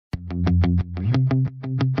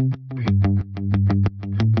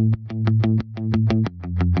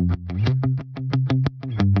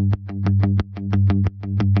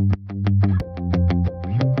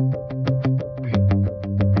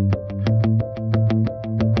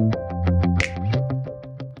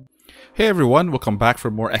Hey everyone, welcome back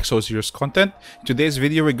for more Exos Heroes content. In today's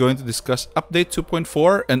video, we're going to discuss Update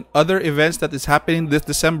 2.4 and other events that is happening this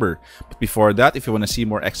December. But before that, if you want to see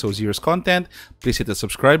more Exos Heroes content, please hit the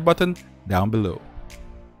subscribe button down below.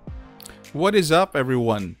 What is up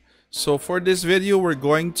everyone? So for this video, we're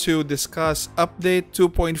going to discuss Update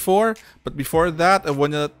 2.4. But before that, I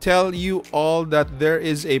want to tell you all that there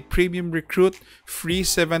is a Premium Recruit free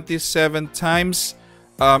 77 times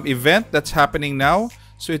event that's happening now.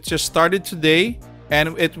 So it just started today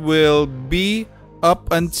and it will be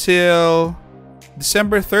up until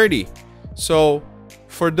December 30. So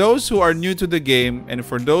for those who are new to the game and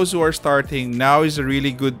for those who are starting, now is a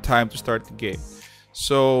really good time to start the game.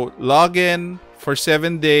 So log in for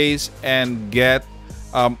 7 days and get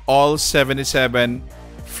all 77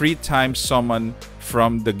 free time summon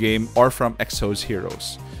from the game or from Exos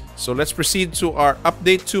Heroes. So let's proceed to our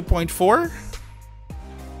update 2.4.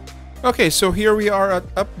 Okay, so here we are at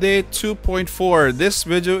update 2.4. This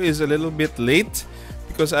video is a little bit late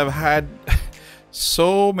because I've had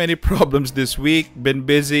so many problems this week. Been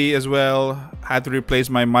busy as well. Had to replace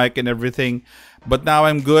my mic and everything. But now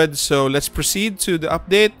I'm good. So let's proceed to the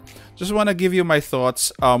update. Just want to give you my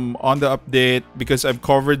thoughts on the update because I've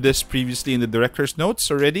covered this previously in the director's notes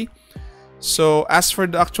already. So as for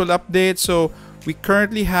the actual update, so we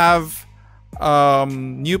currently have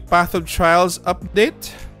new Path of Trials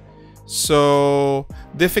update. So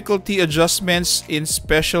difficulty adjustments in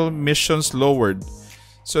special missions lowered.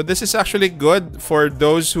 So this is actually good for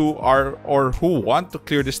those who are or who want to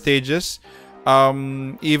clear the stages.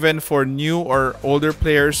 Even for new or older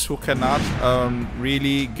players who cannot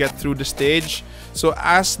really get through the stage. So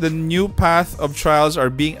as the new Path of Trials are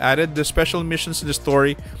being added, the special missions in the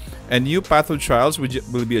story and new Path of Trials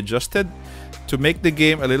will be adjusted to make the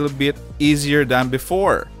game a little bit easier than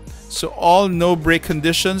before. So all no break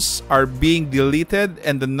conditions are being deleted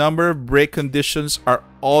and the number of break conditions are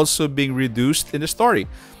also being reduced in the story.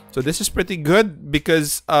 So this is pretty good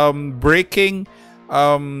because breaking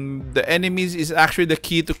the enemies is actually the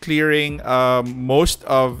key to clearing most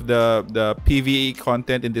of the PvE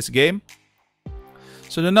content in this game.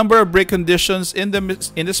 So the number of break conditions in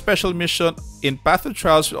the special mission in Path of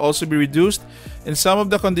Trials will also be reduced, and some of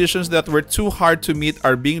the conditions that were too hard to meet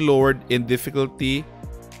are being lowered in difficulty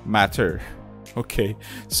matter. Okay,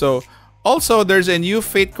 so also there's a new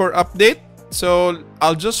Fate Core update. So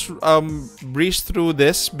I'll just breeze through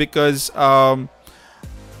this because I'm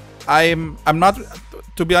not,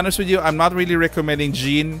 to be honest with you, I'm not really recommending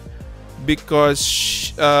Jean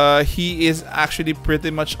because he is actually pretty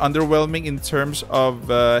much underwhelming in terms of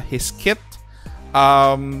his kit.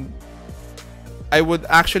 I would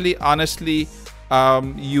actually honestly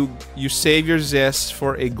you save your zest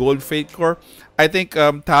for a gold Fate Core. I think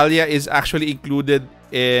Talia is actually included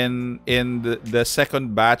in the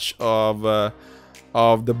second batch of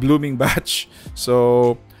the blooming batch.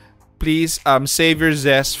 So please save your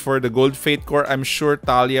zest for the gold Fate Core. I'm sure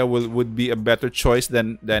Talia would be a better choice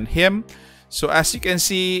than him. So as you can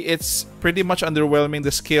see, it's pretty much underwhelming.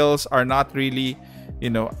 The skills are not really, you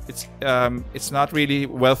know, it's not really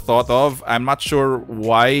well thought of. I'm not sure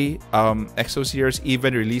why Exos Heroes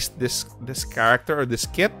even released this character or this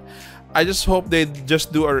kit. I just hope they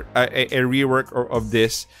just do a rework of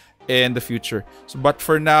this in the future. So, but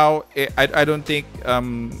for now, I don't think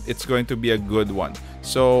it's going to be a good one.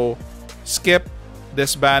 So skip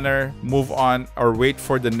this banner, move on, or wait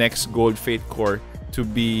for the next gold Fate Core to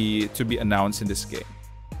be announced in this game.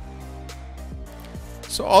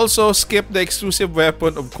 So also skip the exclusive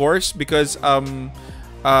weapon, of course, because don't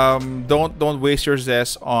waste your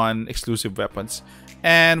zest on exclusive weapons.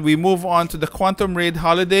 And we move on to the Quantum Raid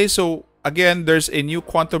holiday. So again, there's a new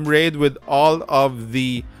Quantum Raid with all of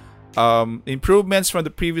the improvements from the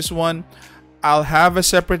previous one. I'll have a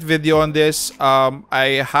separate video on this.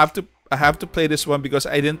 I have to play this one because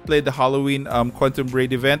I didn't play the Halloween Quantum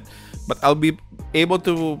Raid event, but I'll be able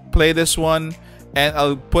to play this one, and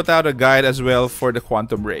I'll put out a guide as well for the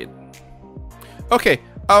Quantum Raid. Okay.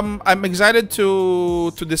 I'm excited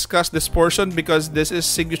to discuss this portion because this is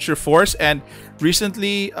Signature Force, and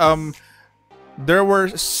recently there were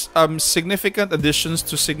significant additions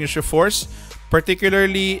to Signature Force,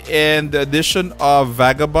 particularly in the addition of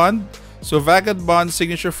Vagabond. So Vagabond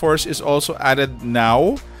Signature Force is also added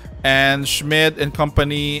now, and Schmid and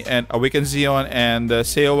company and Awakened Zeon and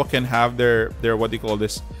Seowa can have their what do you call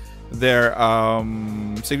this, their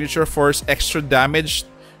Signature Force extra damage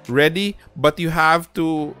ready, but you have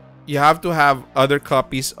to have other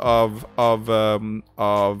copies of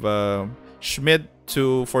Schmid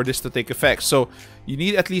for this to take effect. So you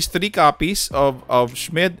need at least 3 copies of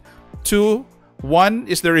Schmid. 1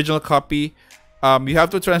 is the original copy, You have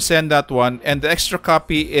to transcend that one, and the extra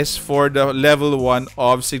copy is for the level 1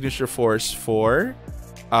 of Signature Force for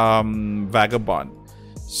Vagabond.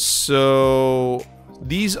 So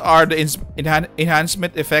these are the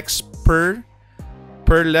enhancement effects per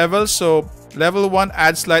level. So level 1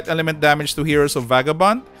 adds slight element damage to heroes of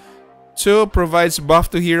Vagabond. 2 provides buff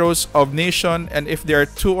to heroes of Nation, and if there are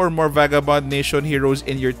 2 or more Vagabond Nation heroes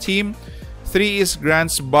in your team. 3 is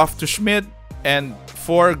grants buff to Schmidt, and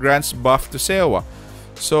 4 grants buff to Sewa.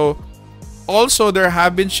 So also there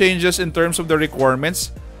have been changes in terms of the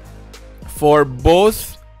requirements for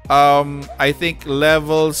both I think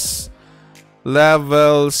levels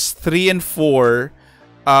 3 and 4.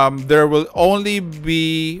 There will only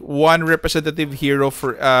be 1 representative hero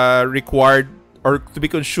for required or to be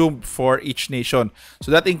consumed for each nation. So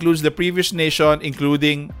that includes the previous nation,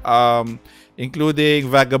 including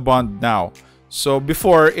Vagabond now. So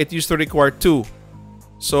before it used to require 2.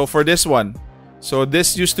 So for this one, so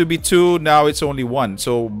this used to be 2, now it's only 1.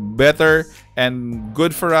 So better and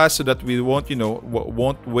good for us, so that we won't,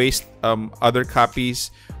 won't waste other copies.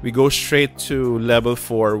 We go straight to level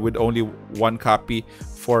 4 with only 1 copy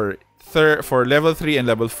for level 3 and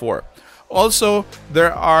level 4. Also,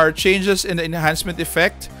 there are changes in the enhancement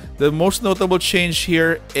effect. The most notable change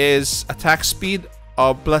here is attack speed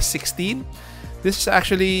of plus 16. This is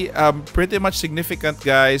actually pretty much significant,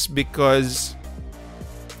 guys, because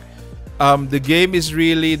the game is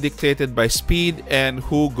really dictated by speed and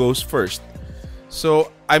who goes first.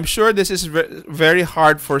 So I'm sure this is very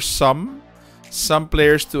hard for some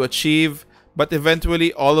players to achieve, but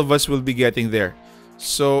eventually all of us will be getting there.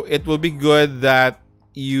 So it will be good that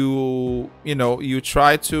you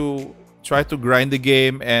try to grind the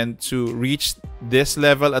game and to reach this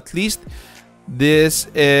level at least. This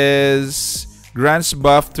is grants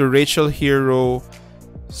buff to Rachel hero.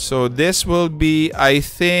 So this will be, I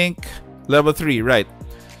think, level 3, right?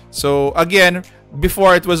 So again,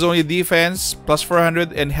 before it was only defense plus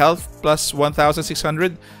 400 and health plus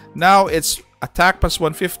 1600. Now it's attack plus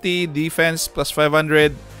 150, defense plus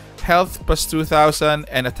 500, health plus 2000,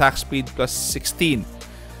 and attack speed plus 16.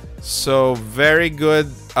 So very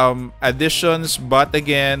good additions, but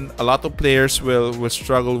again, a lot of players will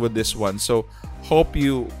struggle with this one. So hope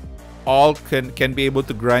you all can be able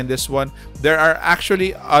to grind this one. There are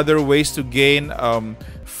actually other ways to gain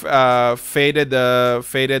faded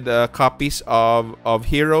copies of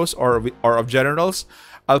heroes or of generals.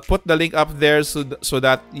 I'll put the link up there so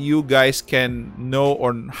that you guys can know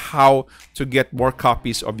on how to get more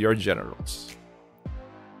copies of your generals.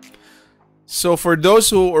 So for those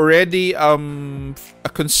who already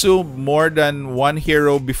consumed more than 1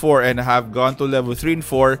 hero before and have gone to level 3 and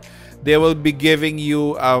 4, they will be giving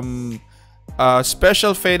you a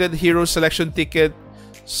special faded hero selection ticket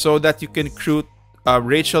so that you can recruit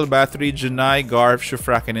Rachel, Bathory, Janai, Garf,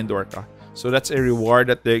 Shufraken, and Dorka. So that's a reward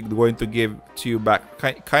that they're going to give to you back,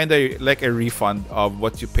 kind of like a refund of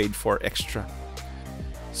what you paid for extra.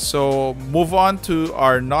 So move on to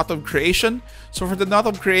our Knot of Creation. So for the Knot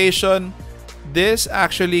of Creation, this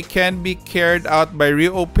actually can be carried out by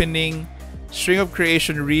reopening String of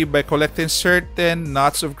Creation Re by collecting certain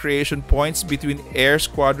Knots of Creation points between Air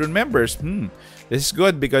Squadron members. This is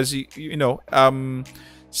good because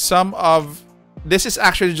this is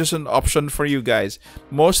actually just an option for you guys.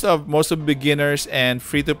 Most of beginners and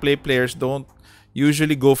free-to-play players don't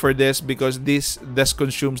usually go for this because this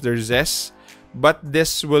consumes their zest. But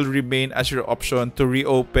this will remain as your option to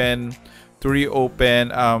reopen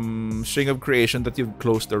String of Creation that you've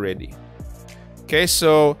closed already. Okay,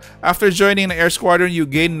 so after joining the Air Squadron, you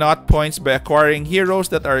gain Knot points by acquiring heroes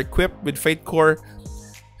that are equipped with Fate Core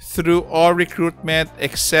through all recruitment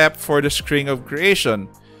except for the String of Creation.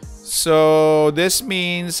 So this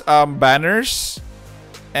means banners,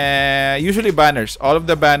 usually banners. All of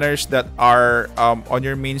the banners that are on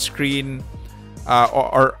your main screen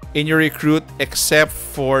or in your recruit except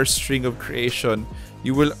for String of Creation,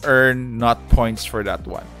 you will earn Knot points for that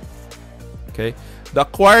one. Okay, the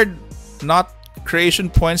acquired Knot Creation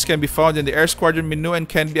points can be found in the Air Squadron menu and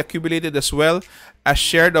can be accumulated as well as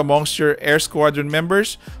shared amongst your Air Squadron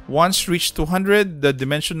members. Once reached 200, the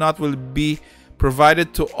Dimension Knot will be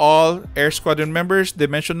provided to all Air Squadron members.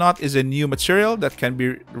 Dimension Knot is a new material that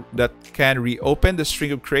can reopen the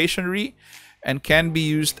String of Creation Re and can be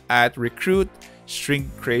used at Recruit String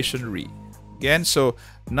Creation Re. Again, so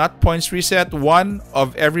Knot points reset 1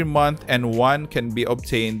 of every month, and 1 can be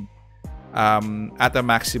obtained at a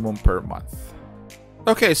maximum per month.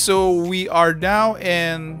 Okay, so we are now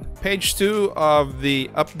in page 2 of the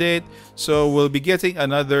update. So we'll be getting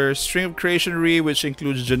another String of Creation Re, which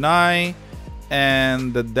includes Janai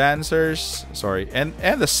and the dancers, and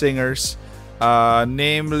the singers.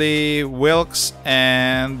 namely Wilkes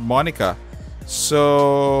and Monica.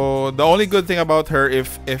 So the only good thing about her,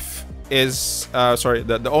 the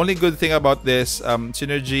only good thing about this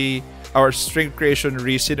synergy or string creation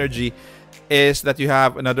re-synergy is that you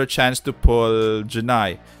have another chance to pull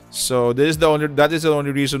Janai. So that is the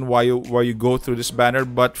only reason why you go through this banner.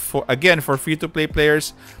 But for free-to-play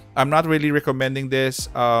players, I'm not really recommending this.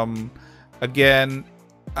 This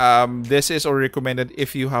is only recommended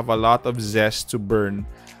if you have a lot of zest to burn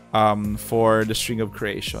for the string of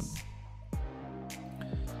creation.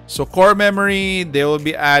 So core memory, they will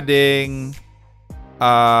be adding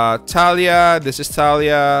Talia. This is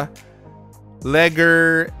Talia,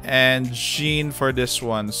 Legger, and Jean for this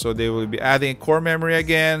one. So they will be adding core memory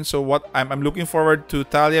again. So what I'm looking forward to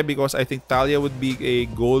Talia, because I think Talia would be a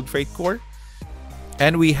gold fate core.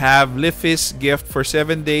 And we have Liffy's gift for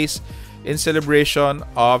 7 days in celebration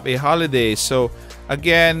of a holiday. So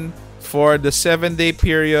again, for the 7-day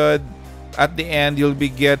period, at the end you'll be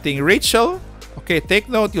getting Rachel. Okay, take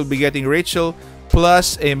note, you'll be getting Rachel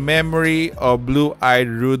plus a memory of blue-eyed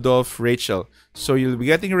Rudolph Rachel. So you'll be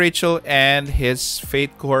getting Rachel and his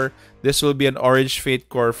fate core. This will be an orange fate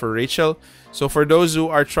core for Rachel. So for those who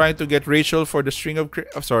are trying to get Rachel for the string of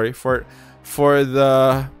for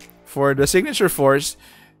the signature force,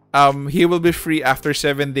 he will be free after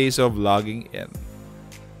 7 days of logging in.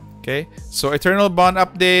 Okay, so Eternal Bond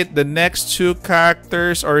update. The next 2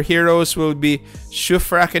 characters or heroes will be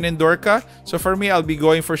Shufraken and Dorka. So for me, I'll be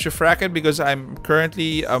going for Shufraken because I'm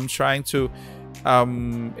currently trying to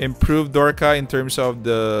improve Dorka in terms of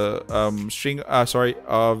the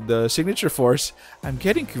of the signature force. I'm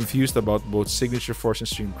getting confused about both signature force and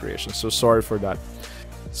string creation, so sorry for that.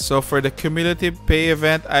 So for the cumulative pay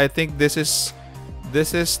event, I think this is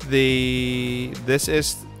the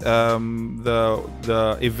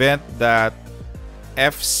event that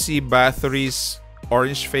FC Bathory's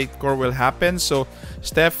Orange Fate Core will happen. So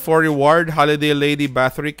step 4 reward, Holiday Lady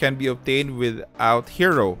Bathory can be obtained without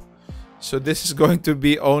hero. So this is going to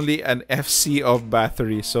be only an FC of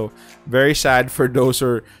Bathory. So very sad for those who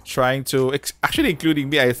are trying to, actually including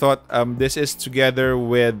me. I thought this is together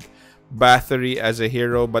with Bathory as a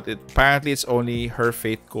hero, but apparently it's only her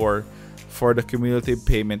Fate Core for the cumulative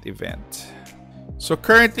payment event. So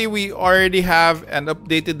currently we already have an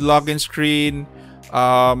updated login screen.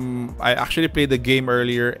 I actually played the game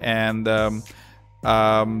earlier, and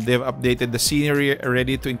they've updated the scenery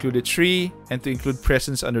already to include a tree and to include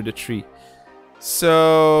presents under the tree.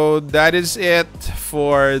 So that is it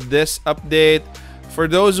for this update. For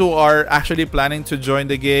those who are actually planning to join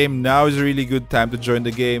the game, now is a really good time to join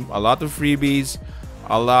the game. A lot of freebies,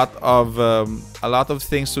 a lot of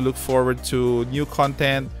things to look forward to, new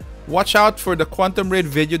content. Watch out for the Quantum Raid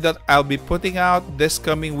video that I'll be putting out this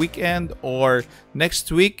coming weekend or next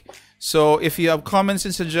week. So if you have comments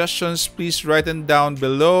and suggestions, please write them down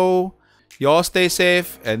below. You all stay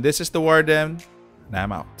safe, and this is the Warden, and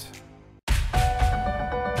I'm out.